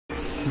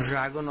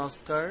Dragon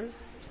Oscar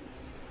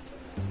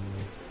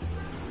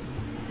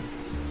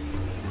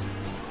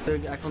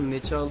এখন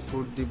natural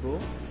food দিব।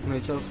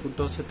 Natural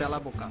ফুডটা হচ্ছে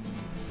তেলাপোকা।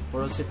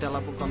 ওরা হচ্ছে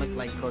তেলাপোকা অনেক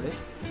লাইক করে।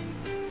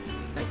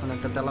 এখন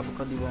একটা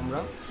তেলাপোকা দিব আমরা।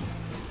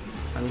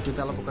 আমি একটু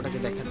তেলাপোকাটাকে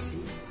দেখাচ্ছি।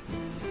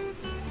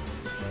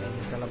 এই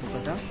যে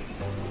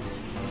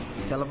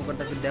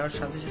তেলাপোকাটাকে দেওয়ার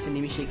সাথে সাথে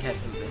নিমিশেই খেয়ে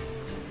ফেলবে।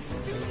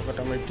 তেলাপোকাটা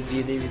আমরা একটু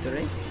দিয়ে দিই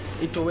ভিতরে।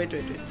 একটু ওয়েট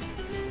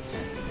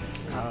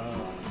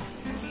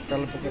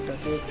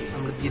তেলাপোকাটাকে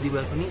আমরা দিয়ে দিব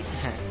এখনই।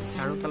 হ্যাঁ,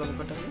 ছাড়ো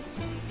তেলাপোকাটাকে।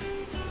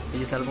 এই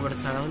যে তেলাপোকাটা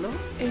ছাড়া হলো,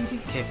 এই যে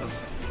খেয়ে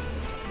ফেলছে।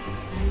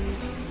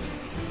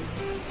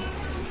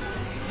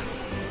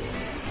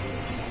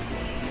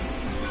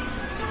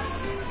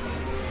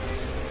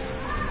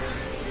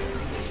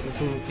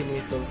 মুখে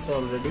নিয়ে ফেলছে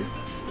অলরেডি।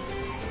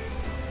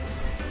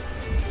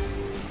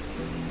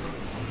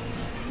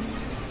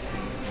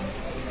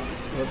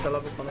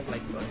 তেলাপোকা অনেক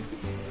লাইক করে।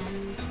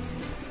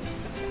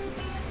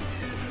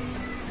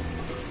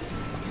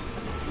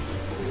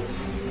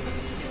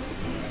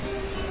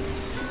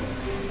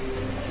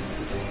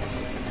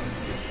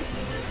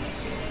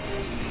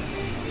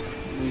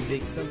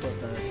 দেখছেন তো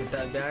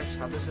আপনারা, দেওয়ার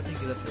সাথে সাথে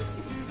গিলে ফেলছি।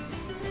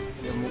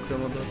 মুখের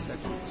মধ্যে হচ্ছে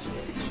এখন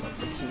সব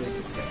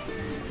চিবাইতেছে।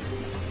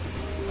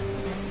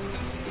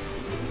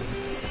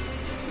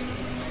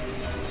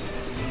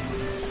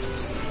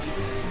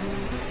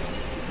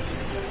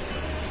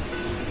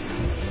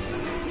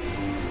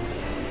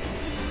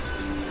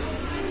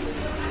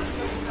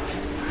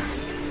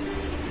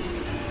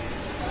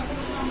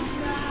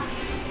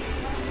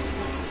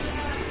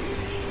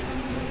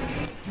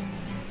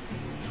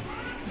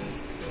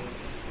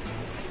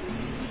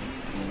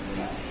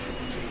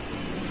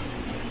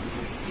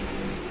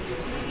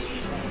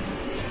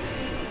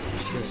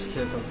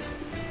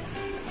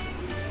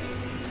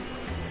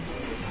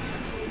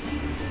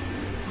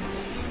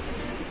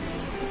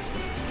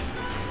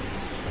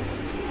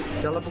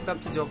 তেলাপোকা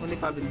আপনি যখনই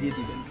পাবেন দিয়ে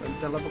দিবেন, কারণ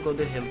তেলাপোকা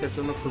ওদের হেলথের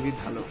জন্য খুবই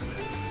ভালো।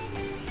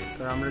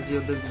 কারণ আমরা যে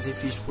ওদের যে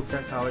ফিশ ফুডটা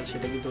খাওয়াই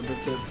সেটা কিন্তু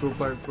ওদেরকে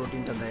প্রপার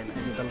প্রোটিনটা দেয় না।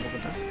 যে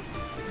তেলাপোকাটা,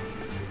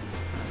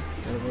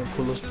 তারপর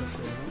খোলসটা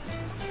ফেলবো,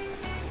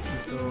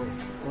 তো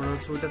ওরা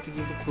হচ্ছে ওইটাতে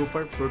কিন্তু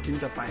প্রপার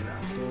প্রোটিনটা পায় না।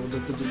 তো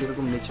ওদেরকে যদি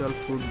এরকম ন্যাচারাল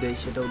ফুড দেয়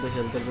সেটা ওদের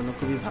হেলথের জন্য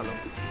খুবই ভালো।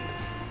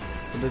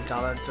 ওদের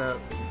কালারটা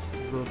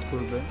গ্রোথ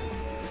করবে,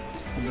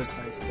 ওদের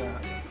সাইজটা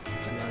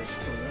লার্জ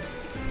করবে।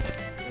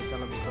 এই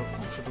তেলাপোকার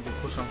অংশটুকু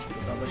খোসা অংশটুকু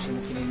আবার সে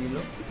মুখে নিয়ে নিল।